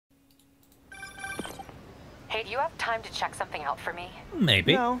Hey, do you have time to check something out for me?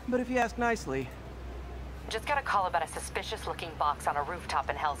 Maybe. No, but if you ask nicely. Just got a call about a suspicious-looking box on a rooftop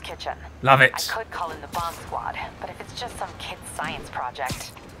in Hell's Kitchen. Love it. I could call in the bomb squad, but if it's just some kid's science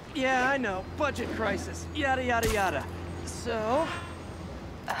project... Yeah, I know. Budget crisis. Yada, yada, yada. So...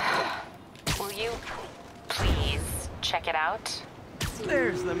 will you please check it out?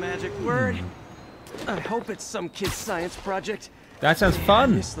 There's the magic word. I hope it's some kid's science project. That sounds I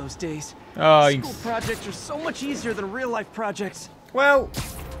fun. miss those days. Oh, School projects are so much easier than real-life projects. well,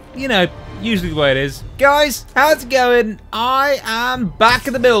 you know, usually the way it is. Guys, how's it going? I am back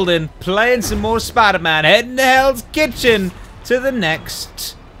in the building, playing some more Spider-Man, heading to Hell's Kitchen to the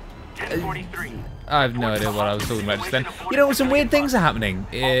next... 1043. I have no idea what I was talking about just then. You know, some weird things are happening.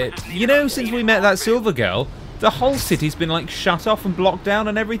 You know, since we met that silver girl, the whole city's been, like, shut off and blocked down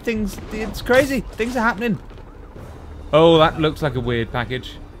and everything's... It's crazy. Things are happening. Oh, that looks like a weird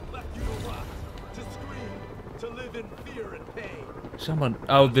package. Someone...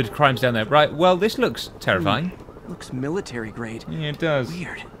 Oh, the crime's down there. Right, well, this looks terrifying. Looks military grade. Yeah, it does.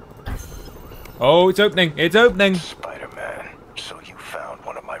 Weird. Oh, it's opening. It's opening. Spider-Man, so you found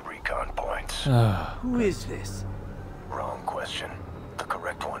one of my recon points. Who is this? Wrong question. The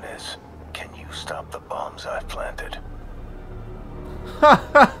correct one is, can you stop the bombs I've planted?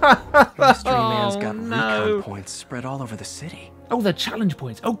 Mystery Man's got no. recon points spread all over the city. Oh, they're challenge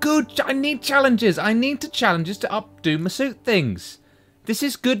points. Oh, good. I need challenges. I need challenges to updo my suit things. This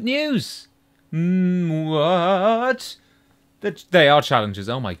is good news. What? They are challenges.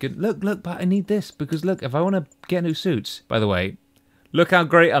 Oh, my good. Look, but I need this. Because, look, if I want to get new suits, by the way, look how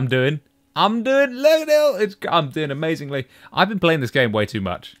great I'm doing. I'm doing amazingly. I've been playing this game way too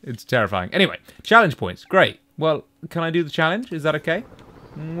much. It's terrifying. Anyway, challenge points. Great. Well, can I do the challenge? Is that okay?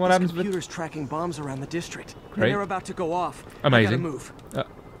 What happens with... computer's tracking bombs around the district. Great. And they're about to go off. Amazing. I gotta move.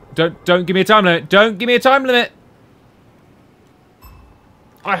 Don't give me a time limit. Don't give me a time limit.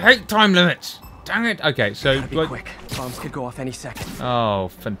 I hate time limits. Dang it. Okay, so... Gotta be quick. Bombs could go off any second. Oh,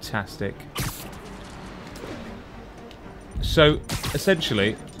 fantastic. So,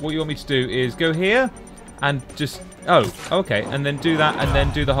 essentially, what you want me to do is go here and just... Oh, okay. And then do that and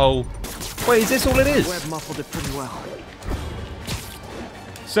then do the whole... Wait, is this all it is? Web muffled it pretty well.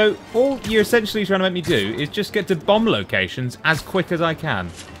 So, all you're essentially trying to make me do is just get to bomb locations as quick as I can.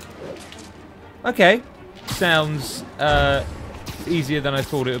 Okay. Sounds easier than I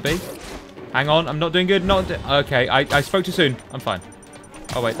thought it would be. Hang on, I'm not doing good. Okay, I spoke too soon. I'm fine.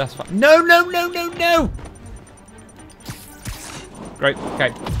 Oh, wait, that's fine. No! Great,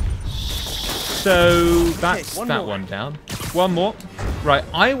 okay. So, that's that one down. One more. Right,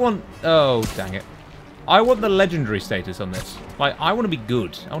 I want... Oh, dang it. I want the legendary status on this. Like, I want to be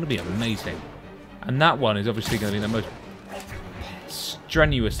good. I want to be amazing. And that one is obviously going to be the most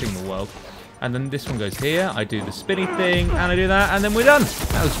strenuous thing in the world. And then this one goes here. I do the spinny thing, and I do that, and then we're done.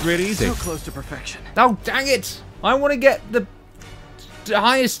 That was really easy. So close to perfection. Oh, dang it! I want to get the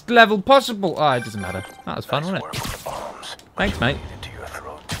highest level possible. Oh, it doesn't matter. That was fun, wasn't it? Thanks, mate. Into your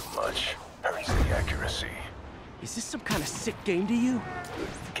throat too much. Hurts the accuracy. Is this some kind of sick game to you?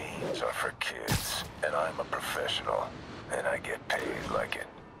 Games are for kids, and I'm a professional, and I get paid like it.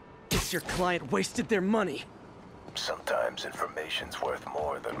 Guess your client wasted their money. Sometimes information's worth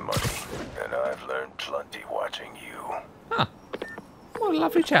more than money, and I've learned plenty watching you. Huh. What a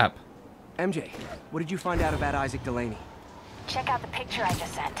lovely chap. MJ, what did you find out about Isaac Delaney? Check out the picture I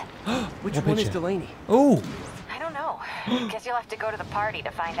just sent. Which What one is picture? Delaney? Oh, I don't know. Guess you'll have to go to the party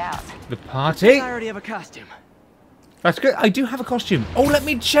to find out. the party? I already have a costume. That's good. I do have a costume. Oh, let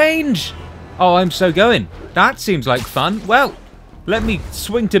me change. Oh, I'm so going. That seems like fun. Well, let me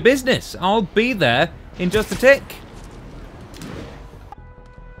swing to business. I'll be there in just a tick.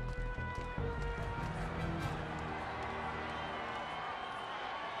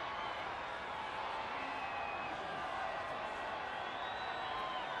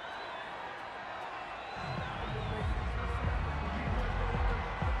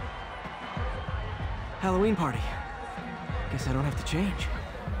 Halloween party. Guess I don't have to change.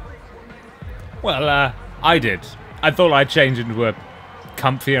 Well, I did. I thought I'd change into a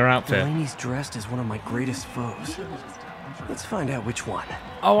comfier outfit. Delaney's dressed as one of my greatest foes. Let's find out which one.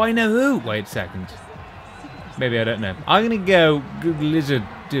 Oh, I know who. Wait a second. Maybe I don't know. I'm going to go Lizard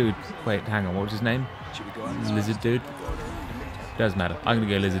Dude. Wait, hang on. What was his name? Lizard Dude? Doesn't matter. I'm going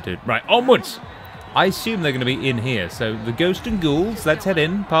to go Lizard Dude. Right, onwards. I assume they're going to be in here. So the Ghost and Ghouls, let's head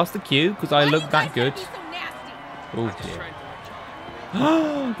in past the queue because I look that good. Oh, dear.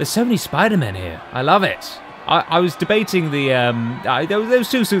 There's so many Spider-Men here. I love it. I was debating the those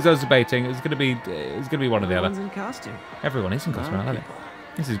two suits I was debating. It was gonna be one or the other. Everyone's in costume. Everyone is in costume. I love it.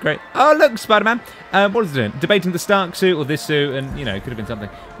 This is great. Oh, look, Spider-Man. What is it doing? Debating the Stark suit or this suit, and, you know, it could have been something.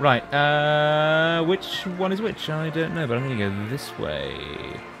 Right, which one is which? I don't know, but I'm going to go this way.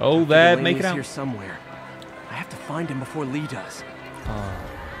 Oh, there, make it out. Here somewhere. I have to find him before Lee does.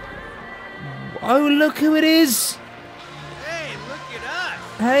 Oh, look who it is. Hey, look at us.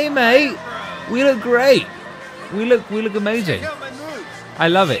 Hey, mate. We look great. We look amazing. Check out my moves. I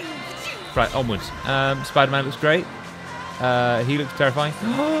love it. Right, onwards. Spider-Man looks great. He looks terrifying.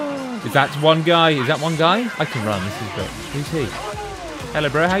 Is that one guy? Is that one guy? I can run. This is great. Who's he? Hello,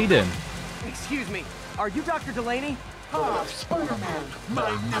 bro. How you doing? Excuse me. Are you Dr. Delaney? Ah, Spider-Man,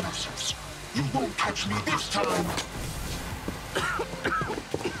 my nemesis. You won't catch me this time.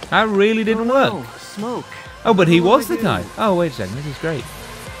 That really didn't work. Oh, smoke. Oh, but he was the guy. Oh, wait a second. This is great.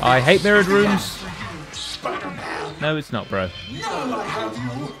 I hate mirrored rooms. Spider-Man. No, it's not, bro. Now I have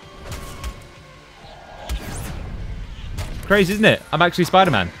you. Crazy, isn't it? I'm actually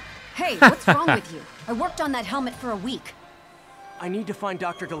Spider-Man. Hey, what's wrong with you? I worked on that helmet for a week. I need to find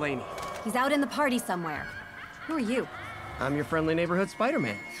Dr. Delaney. He's out in the party somewhere. Who are you? I'm your friendly neighborhood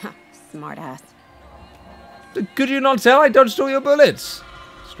Spider-Man. Smart ass. Could you not tell I dodged all your bullets?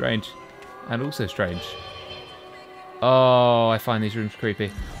 Strange. And also strange. Oh, I find these rooms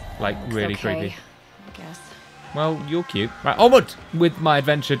creepy. Like, really Okay, creepy. I guess. Well, you're cute. Right, onward with my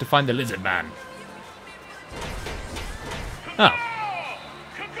adventure to find the Lizard Man. Oh.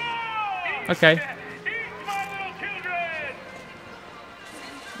 Okay.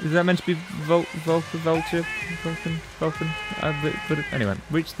 Is that meant to be Vulture? Vulcan? But anyway,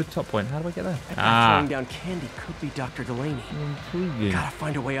 reach the top point. How do I get there? Throwing down candy could be Dr. Delaney. Intriguing. Gotta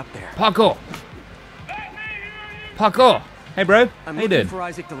find a way up there. Parkour! Parkour! Hey, bro. I'm How you looking doing? for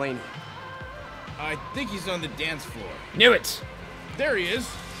Isaac Delaney. I think he's on the dance floor. Knew it! There he is.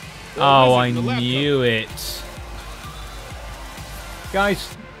 Oh, I knew it.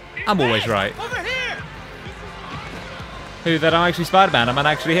 Guys, I'm always right. Over here! Who, that I'm actually Spider-Man? I'm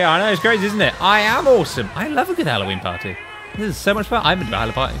actually here. I know, it's crazy, isn't it? I am awesome. I love a good Halloween party. This is so much fun. I haven't been to a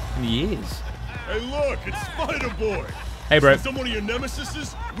Halloween party in years. Hey, look, it's Spider-Boy. Hey, bro. Some one of your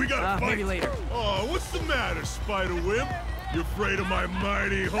nemesises? We gotta fight. Maybe later. Oh, what's the matter, Spider-Wimp? You afraid of my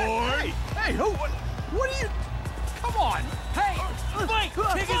mighty horn? Hey, who? What are you? Come on! Hey, fight!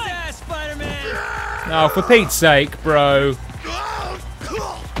 Kick his ass, Spider-Man! Oh, for Pete's sake, bro.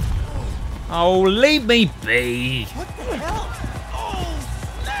 Oh, leave me be. What the hell? Oh,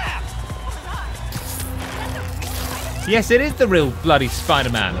 snap! Yes, it is the real bloody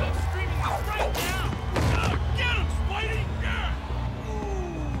Spider-Man. Get him, Spidey!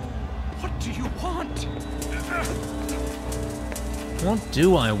 What do you want? What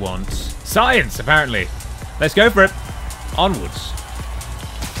do I want? Science, apparently. Let's go for it. Onwards.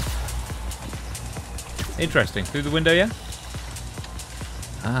 Interesting. Through the window, yeah?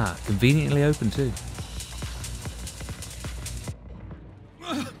 Ah, conveniently open too.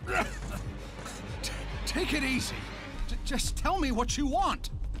 Take it easy. Just tell me what you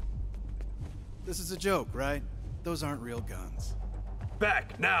want. This is a joke, right? Those aren't real guns.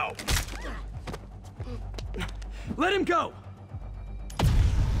 Back, now. Let him go!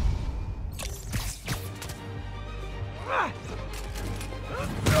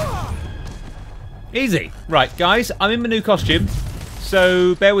 Easy. Right, guys, I'm in my new costume,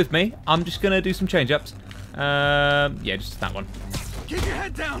 so bear with me. I'm just going to do some change-ups. Yeah, just that one. Keep your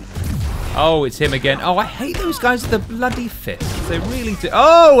head down. Oh, it's him again. Oh, I hate those guys with the bloody fists. They really do.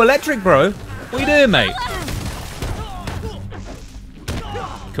 Oh, electric, bro. What are you doing, mate?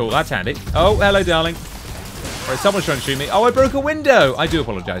 Cool, that's handy. Oh, hello, darling. Right, someone's trying to shoot me. Oh, I broke a window. I do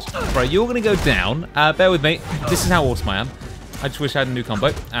apologise. Right, you're going to go down. Bear with me. This is how awesome I am. I just wish I had a new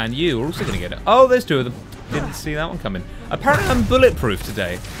combo. And you are also going to get it. Oh, there's two of them. Didn't see that one coming. Apparently, I'm bulletproof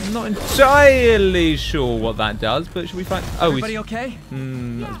today. I'm not entirely sure what that does, but should we find... Oh, Everybody okay?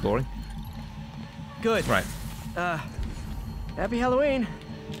 that was boring. Good. Right. Happy Halloween.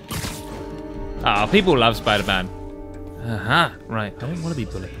 Ah, people love Spider-Man. Right. I don't want to be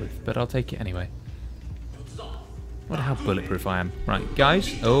bulletproof, but I'll take it anyway. Wonder how bulletproof I am. Right,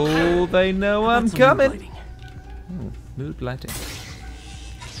 guys. Oh, they know I'm coming. Ooh, mood lighting.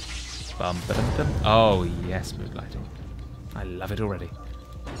 Bum, ba -dum -dum. Oh, yes, mood lighting. I love it already.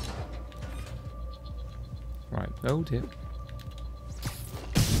 Right. Oh, dear.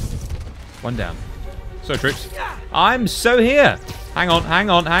 One down. So, troops. I'm so here. Hang on, hang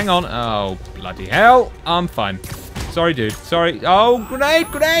on, hang on. Oh, bloody hell. I'm fine. Sorry, dude. Sorry. Oh,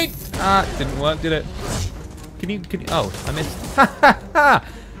 grenade, grenade. Ah, didn't work, did it? Can you, oh, I missed.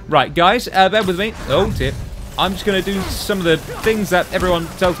 Right, guys, bear with me. Oh, dear. I'm just going to do some of the things that everyone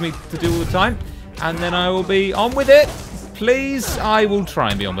tells me to do all the time. And then I will be on with it. please. I will try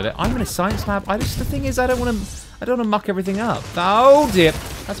and be on with it. I'm in a science lab. The thing is, I don't want to muck everything up. Oh dear,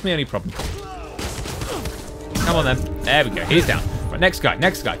 that's my only problem. Come on then. There we go. He's down. Right, next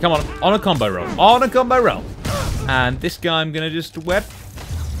guy. Come on a combo roll. And this guy I'm gonna just web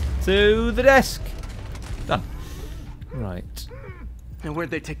to the desk. Done. Right. And where'd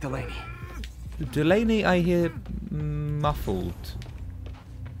they take Delaney? Delaney, I hear muffled.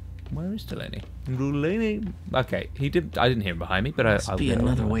 Where is Delaney? Delaney. Okay, I didn't hear him behind me, but I'll be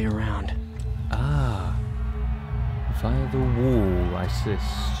another way around. Ah, via the wall, I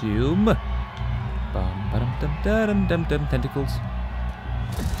assume. Bum ba dum dum dum dum dum tentacles.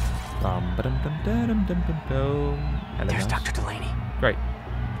 Bum ba dum dum dum dum dum dum. There's Dr. Delaney. Great.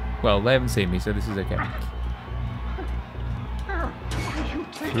 Well, they haven't seen me, so this is okay.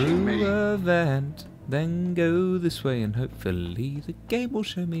 Through a vent, then go this way, and hopefully the game will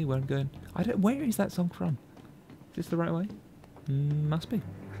show me where I'm going. Where is that song from? Is this the right way? Must be.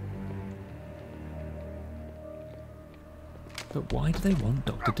 But why do they want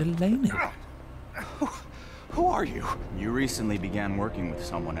Dr. Delaney? Who are you? You recently began working with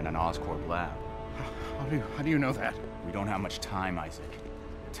someone in an Oscorp lab. How do you know that? We don't have much time, Isaac.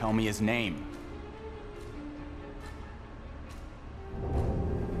 Tell me his name.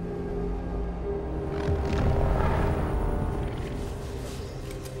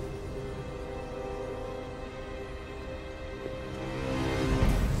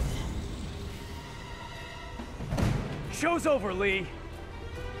 Show's over, Lee.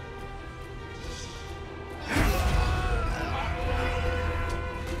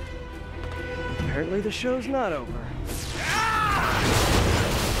 Apparently the show's not over.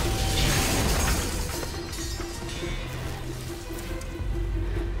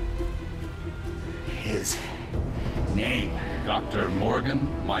 His name, Dr. Morgan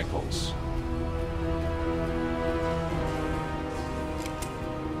Michaels.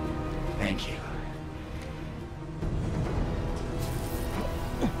 Thank you.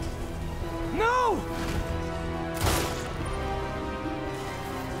 No!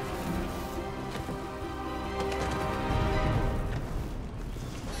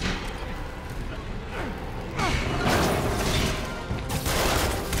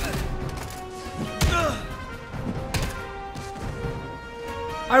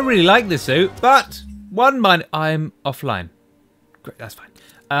 I really like this suit, but I'm offline. Great, that's fine.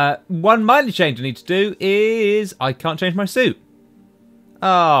 One minor change I need to do is I can't change my suit.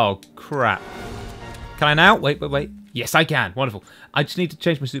 Oh, crap. Can I now? Wait. Yes, I can. Wonderful. I just need to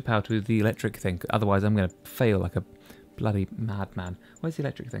change my suit power to the electric thing. Otherwise, I'm going to fail like a bloody madman. Where's the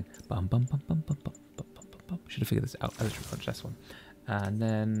electric thing? Bum, bum, bum, bum, bum, bum, bum, bum, bum. Should have figured this out. Electric punch, that's one. And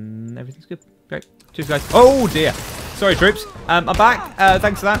then everything's good. Great. Cheers, guys. Oh, dear. Sorry, troops. I'm back.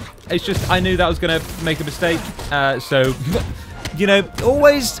 Thanks for that. It's just I knew that I was going to make a mistake. So, you know, you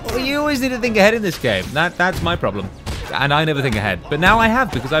always need to think ahead in this game. That's my problem. And I never think ahead. But now I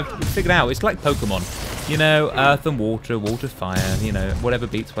have, because I've figured out. It's like Pokemon. You know, earth and water, water, fire, you know, whatever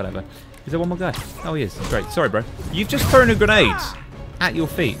beats whatever. Is there one more guy? Oh, he is. Great. Sorry, bro. You've just thrown a grenade at your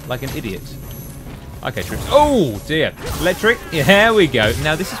feet like an idiot. Okay, troops. Oh, dear. Electric. Yeah, here we go.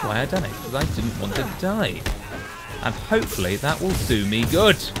 Now, this is why I done it, because I didn't want to die. And hopefully that will do me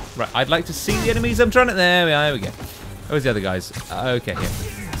good. Right, I'd like to see the enemies. I'm trying to... There we go. Where's the other guys? Okay, here.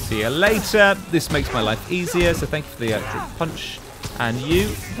 See you later. This makes my life easier, so thank you for the electric punch. And you,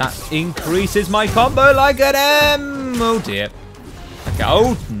 that increases my combo like an M. Oh, dear. Okay,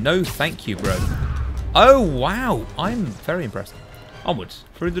 oh, no, thank you, bro. Oh, wow. I'm very impressed. Onwards.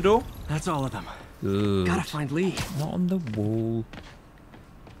 Through the door. That's all of them. Good. Gotta find Lee. Not on the wall.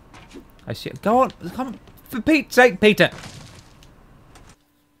 I see. Go on. Come on. For Pete's sake, Peter.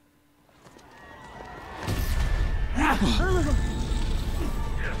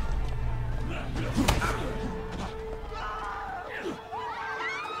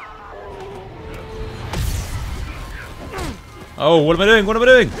 Oh, what am I doing? What am I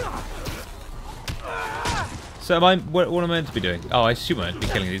doing? So what am I meant to be doing? Oh, I assume I'm meant to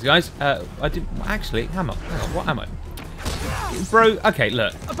be killing these guys. I didn't actually. Hang on. What am I? Bro, okay,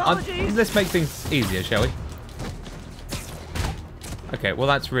 look. Let's make things easier, shall we? Okay, well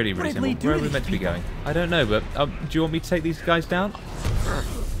that's really simple. Where are we meant to be going? I don't know, but do you want me to take these guys down?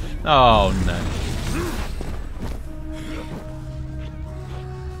 Oh no.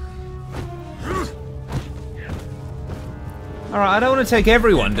 Alright, I don't want to take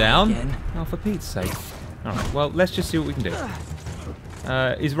everyone down. Oh, for Pete's sake. Alright, well, let's just see what we can do.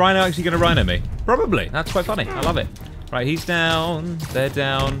 Is Rhino actually going to Rhino me? Probably. That's quite funny. I love it. Right, he's down. They're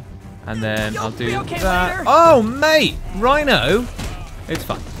down. And then I'll do that. Oh, mate! Rhino! It's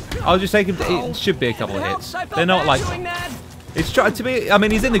fine. I'll just take him to... It should be a couple of hits. They're not like... It's trying to be... I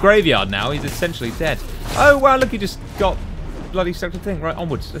mean, he's in the graveyard now. He's essentially dead. Oh, wow, look, he just got bloody stuck to the thing. Right,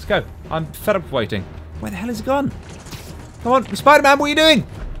 onwards. Let's go. I'm fed up waiting. Where the hell is he gone? Come on, Spider-Man, what are you doing?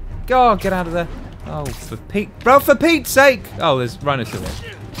 Go, get out of there. Oh, for Pete... Bro, for Pete's sake! Oh, there's Rhino still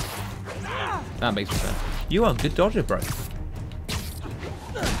there. That makes me sense. You are a good dodger, bro.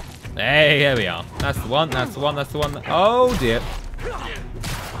 Hey, here we are. That's the one, that's the one, that's the one. Oh, dear.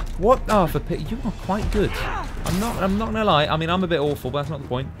 What? Oh, for Pete, you are quite good. I'm not gonna lie. I mean, I'm a bit awful, but that's not the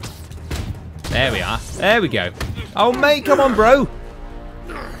point. There we are. There we go. Oh, mate, come on, bro.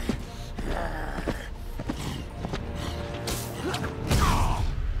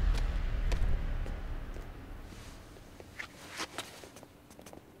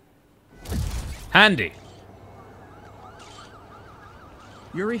 Handy.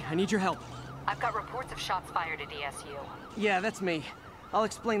 Yuri, I need your help. I've got reports of shots fired at ESU. Yeah, that's me. I'll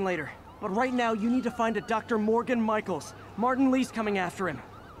explain later. But right now, you need to find a Dr. Morgan Michaels. Martin Lee's coming after him.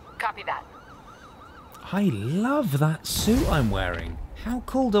 Copy that. I love that suit I'm wearing. How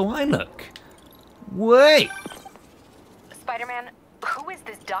cool do I look? Wait. Spider-Man, who is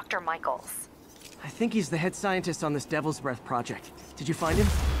this Dr. Michaels? I think he's the head scientist on this Devil's Breath project. Did you find him?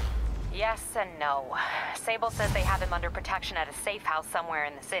 Yes and no. Sable says they have him under protection at a safe house somewhere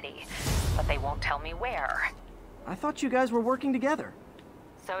in the city, but they won't tell me where. I thought you guys were working together.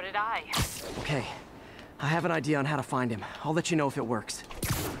 So did I. Okay. I have an idea on how to find him. I'll let you know if it works.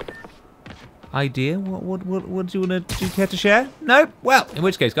 Idea? What do you want to... Do you care to share? No? Well, in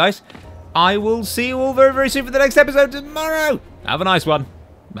which case, guys, I will see you all very, very soon for the next episode tomorrow. Have a nice one.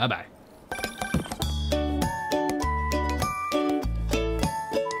 Bye-bye.